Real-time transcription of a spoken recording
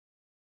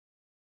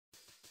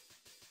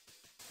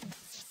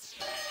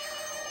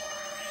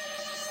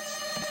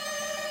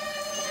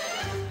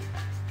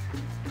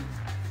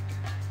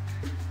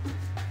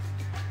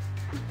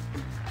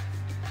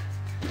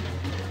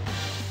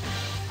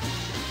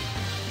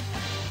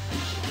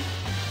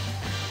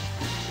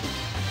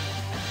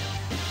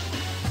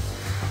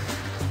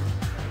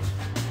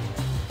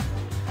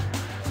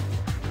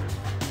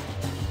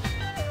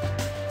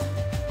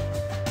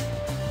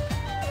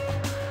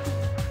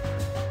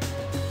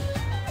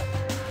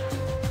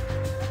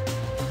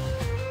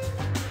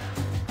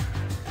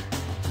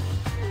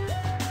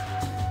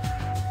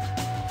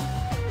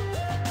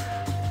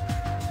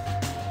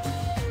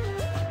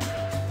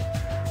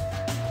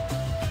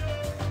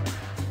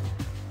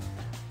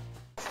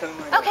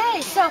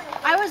Okay, so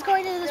I was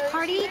going to this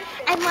party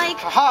and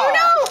like, Aha. oh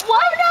no,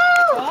 what?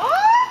 No!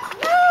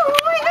 No, oh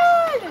my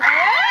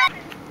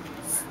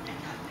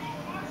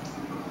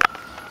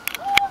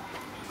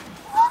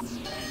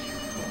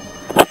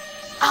god!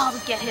 I'll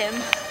get him.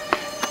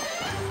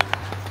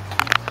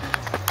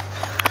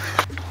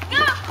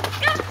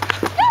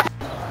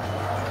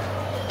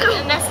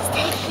 And this is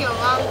taking a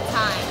long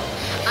time.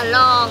 A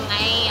long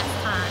ass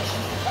time.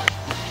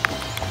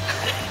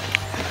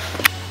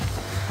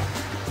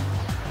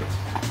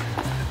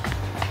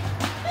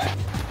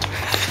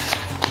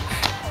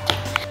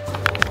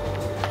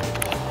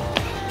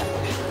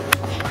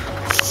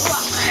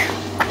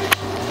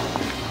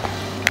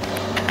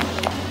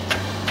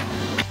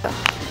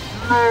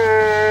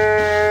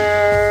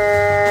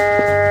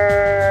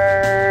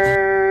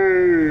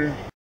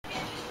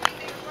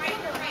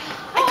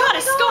 I got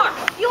a scarf!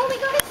 You only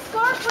got a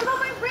scarf? What about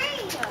my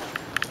ring?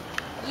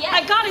 Yeah.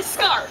 I got a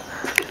scarf!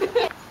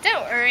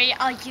 Don't worry,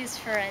 I'll use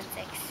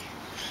forensics.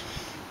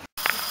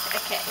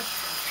 Okay.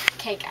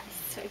 Okay guys,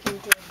 so we can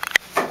do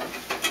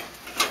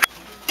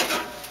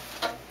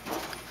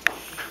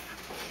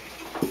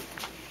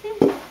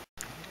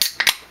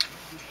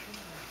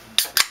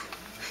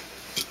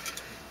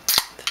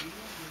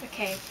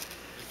Okay.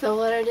 So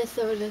what are the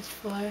sodas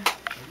for?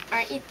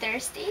 Aren't you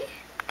thirsty?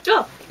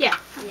 Oh, yeah.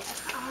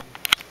 Yes.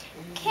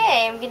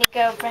 Okay, I'm gonna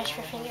go brush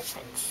for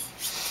fingerprints.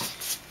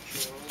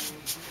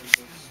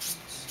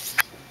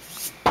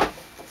 Did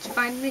you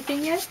find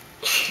anything yet?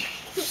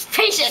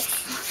 Patience!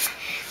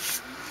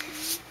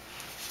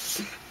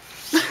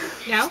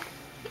 No?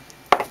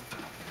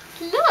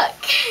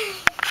 Look!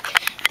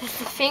 That's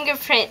the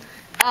fingerprint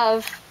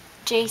of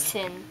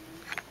Jason.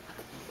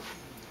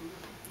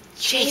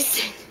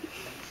 Jason.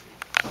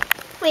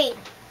 Wait,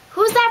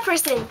 who's that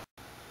person?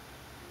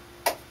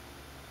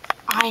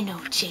 I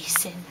know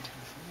Jason.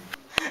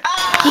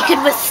 He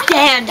can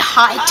withstand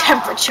high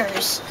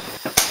temperatures.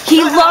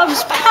 He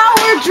loves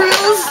power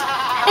drills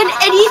and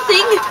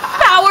anything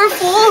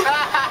powerful.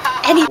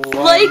 And he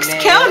likes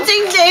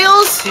counting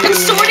nails and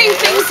sorting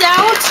things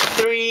out.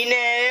 3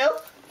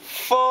 nail,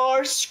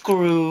 4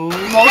 screw.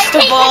 Most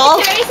of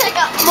all,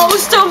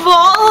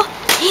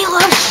 he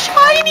loves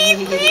shiny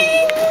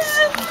things.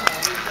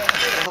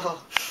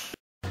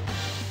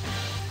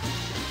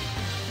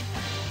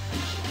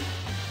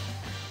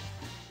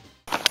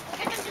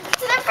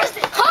 To that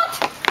person! Halt!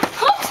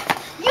 Halt!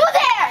 You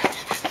there!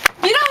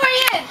 You know where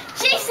he is!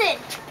 Jason!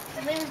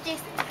 His name is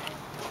Jason.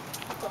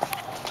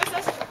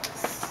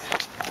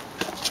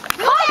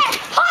 You there!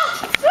 Halt!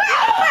 You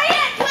know where he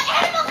is! You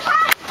animal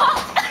cat!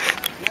 Halt!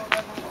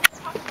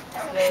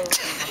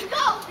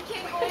 No! We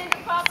can't go in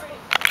the property.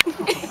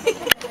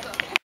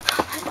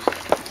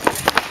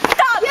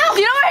 Stop! Do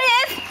you know where he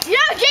is? You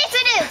know where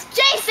Jason is!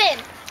 Jason!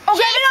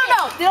 Okay, they don't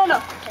know. They don't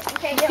know.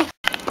 Okay, yeah.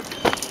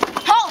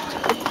 Halt!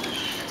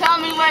 Tell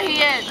me where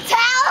he is.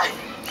 Tell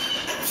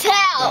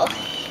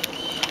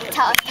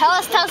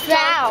us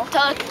now.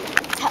 Tell us.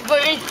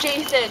 Where is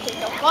Jason?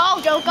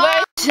 Go, go,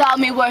 go. Tell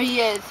me where he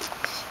is.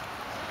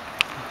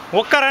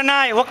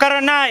 Wakaranai,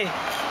 wakaranai,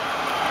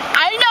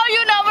 I know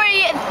you know where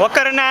he is.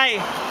 wakaranai.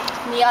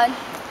 Neon.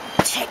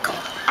 Tickle.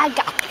 I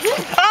got this.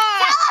 Ah!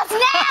 Tell us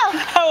now.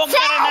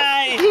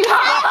 Wakaranai,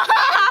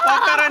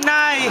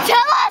 wakaranai.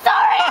 Tell us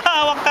already.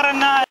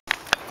 Wakaranai.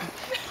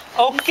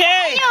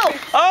 Okay.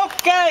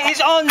 Okay,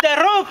 he's on the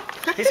roof.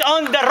 He's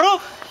on the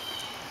roof.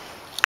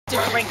 He's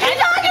on the roof.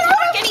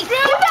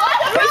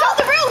 He's on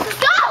the roof.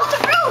 Go the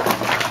roof.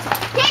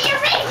 Get your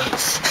ring.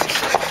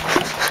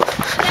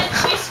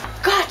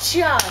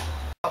 Gotcha.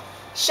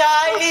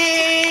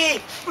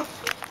 Shiny!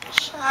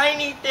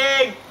 Shiny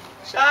thing!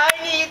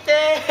 Shiny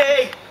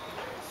thing!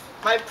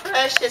 My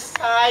precious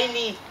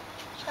shiny!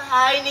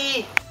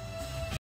 Shiny!